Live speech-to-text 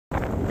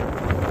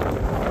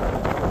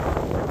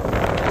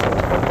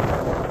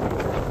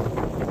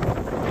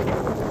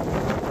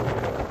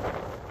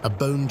A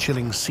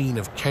bone-chilling scene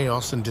of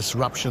chaos and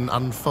disruption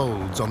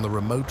unfolds on the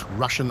remote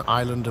Russian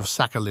island of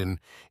Sakhalin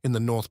in the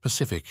North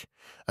Pacific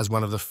as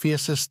one of the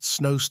fiercest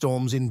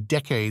snowstorms in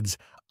decades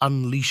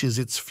unleashes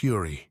its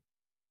fury.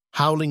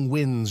 Howling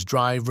winds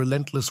drive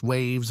relentless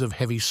waves of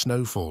heavy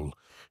snowfall,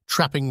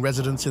 trapping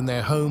residents in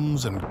their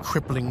homes and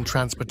crippling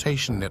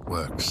transportation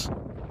networks.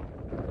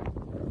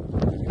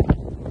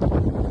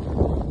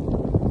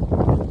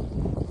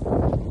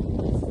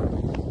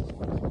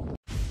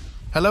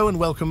 Hello and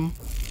welcome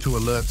to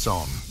Alerts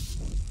On.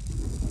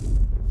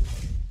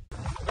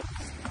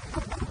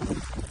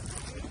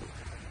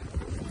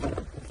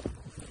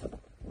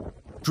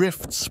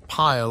 Drifts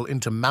pile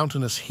into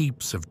mountainous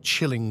heaps of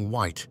chilling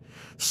white,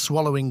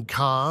 swallowing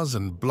cars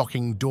and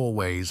blocking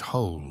doorways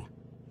whole.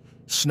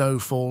 Snow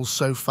falls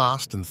so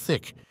fast and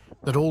thick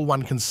that all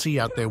one can see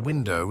out their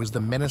window is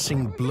the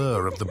menacing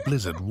blur of the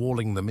blizzard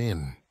walling them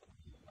in.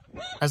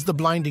 As the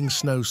blinding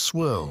snow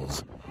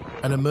swirls,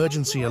 an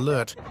emergency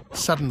alert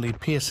suddenly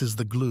pierces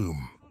the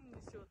gloom.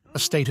 A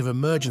state of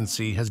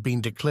emergency has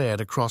been declared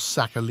across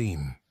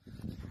Sakhalin.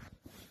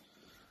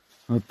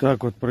 Вот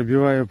так вот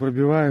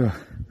пробиваю.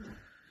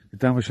 И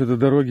там еще до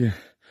дороги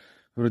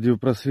вроде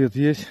просвет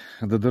есть,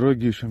 а до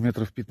дороги еще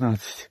метров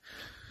 15.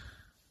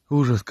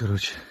 Ужас,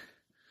 короче.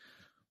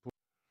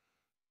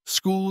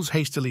 Schools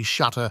hastily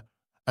shutter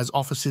as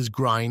offices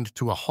grind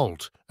to a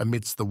halt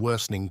amidst the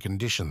worsening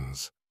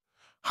conditions.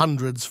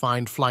 Hundreds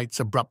find flights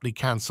abruptly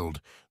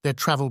cancelled, their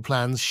travel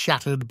plans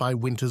shattered by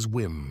winter's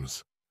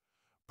whims.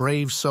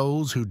 Brave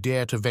souls who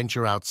dare to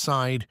venture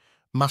outside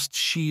must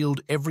shield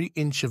every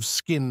inch of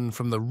skin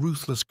from the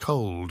ruthless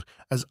cold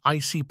as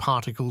icy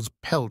particles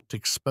pelt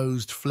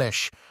exposed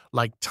flesh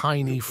like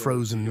tiny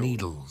frozen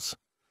needles.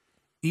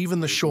 Even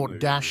the short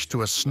dash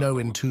to a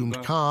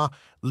snow-entombed car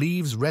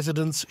leaves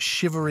residents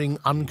shivering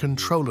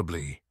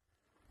uncontrollably.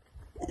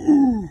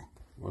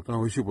 Вот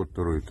там еще под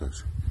второй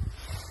этаж.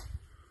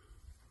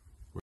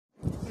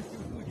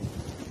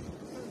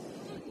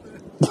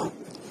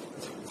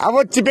 А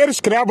вот теперь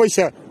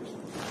шкрябайся.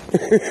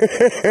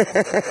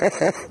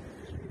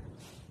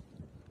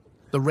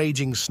 The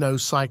raging snow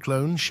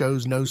cyclone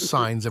shows no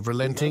signs of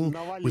relenting,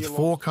 with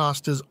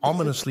forecasters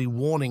ominously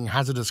warning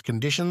hazardous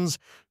conditions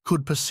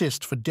could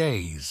persist for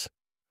days.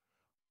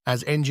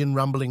 As engine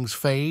rumblings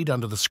fade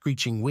under the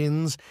screeching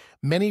winds,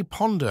 many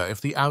ponder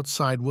if the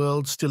outside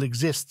world still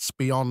exists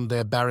beyond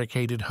their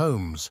barricaded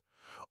homes,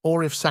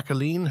 or if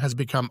Sakhalin has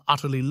become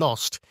utterly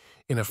lost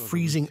in a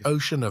freezing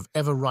ocean of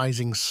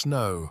ever-rising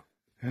snow.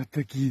 Вот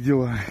такие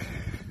дела.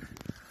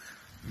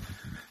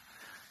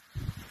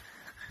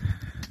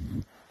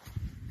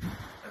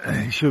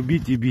 Еще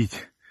бить и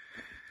бить.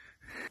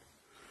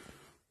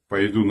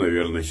 Пойду,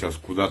 наверное, сейчас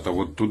куда-то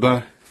вот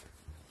туда.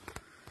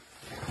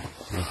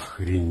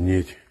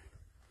 Охренеть.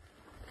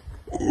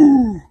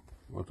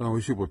 Вот там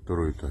еще под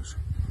второй этаж.